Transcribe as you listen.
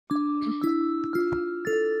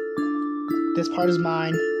This part is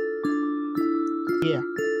mine. Yeah.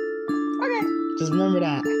 Okay. Just remember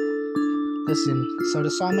that. Listen, so the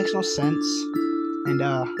song makes no sense. And,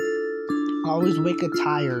 I always wake up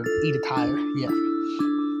tired, eat a tire, yeah.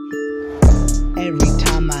 Every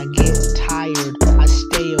time I get tired, I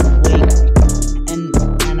stay awake.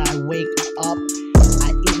 And I wake up,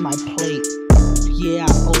 I eat my plate. Yeah,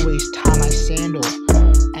 I always tie my sandal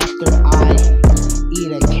after I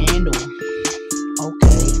eat a candle.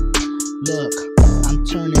 Okay, look, I'm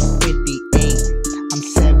turning 58, I'm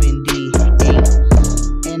 78.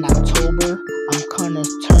 In October, I'm gonna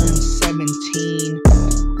turn 17.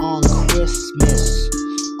 On Christmas,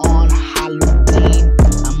 on Halloween,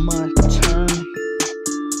 I'ma turn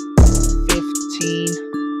 15.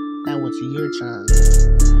 Now it's your turn.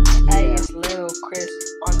 Yeah. Hey, it's Little Chris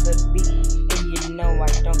on the beat, and you know I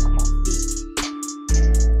don't come off feet.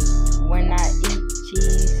 When I eat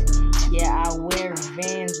cheese, yeah, I wear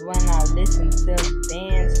Vans. When I listen to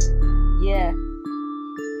bands, yeah,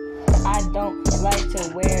 I don't like to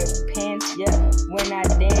wear pants. Yeah, when I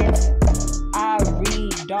dance, I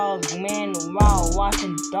read Dog Man while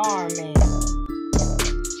watching Darman.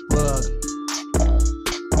 Look,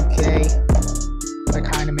 okay, that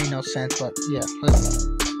kind of made no sense, but yeah,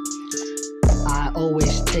 listen. I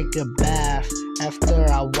always take a bath after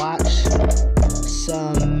I watch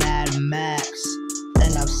some Mad Max,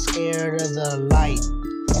 and I'm scared of the light.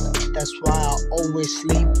 That's why I always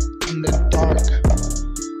sleep in the dark,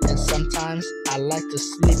 and sometimes I like to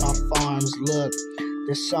sleep on farms. Look,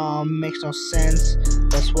 this song makes no sense,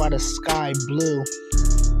 that's why the sky blue.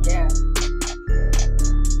 Yeah.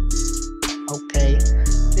 Okay.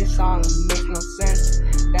 This song makes no sense,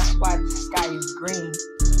 that's why the sky is green.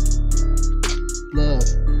 Look,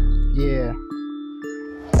 yeah.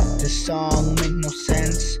 This song makes no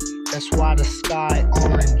sense, that's why the sky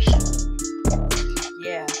orange.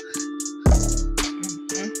 Yeah.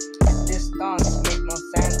 This song makes no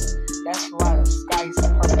sense, that's why the sky is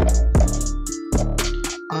purple.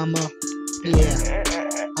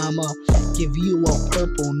 I'ma give you a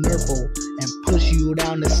purple nurple and push you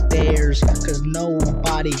down the stairs, cause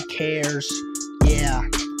nobody cares. Yeah.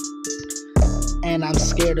 And I'm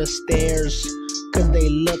scared of stairs, cause they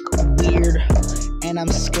look weird. And I'm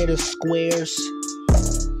scared of squares.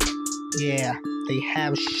 Yeah, they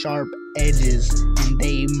have sharp edges and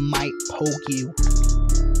they might poke you.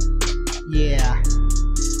 Yeah.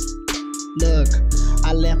 Look,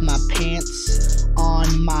 I left my pants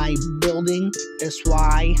on my building. That's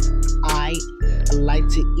why I like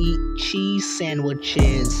to eat cheese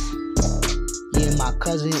sandwiches. Yeah, my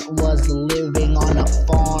cousin was living on a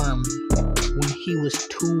farm when he was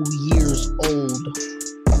 2 years old.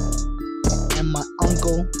 And my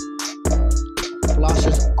uncle lost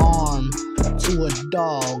his arm to a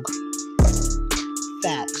dog.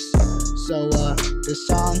 Facts. So, the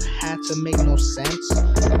song had to make no sense.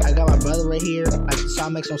 I got my brother right here. Like, the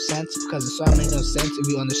song makes no sense because the song makes no sense if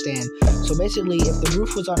you understand. So basically, if the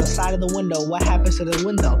roof was on the side of the window, what happens to the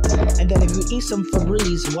window? And then if you eat some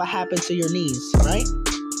Febreze, what happens to your knees? Right?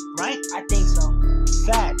 Right? I think so.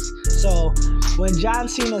 Facts. So when John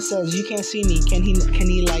Cena says you can't see me, can he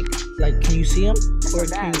like can you see him? Or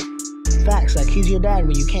dad. Facts. Like, he's your dad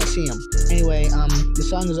when you can't see him. Anyway, the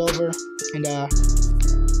song is over, and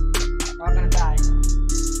we're all gonna die.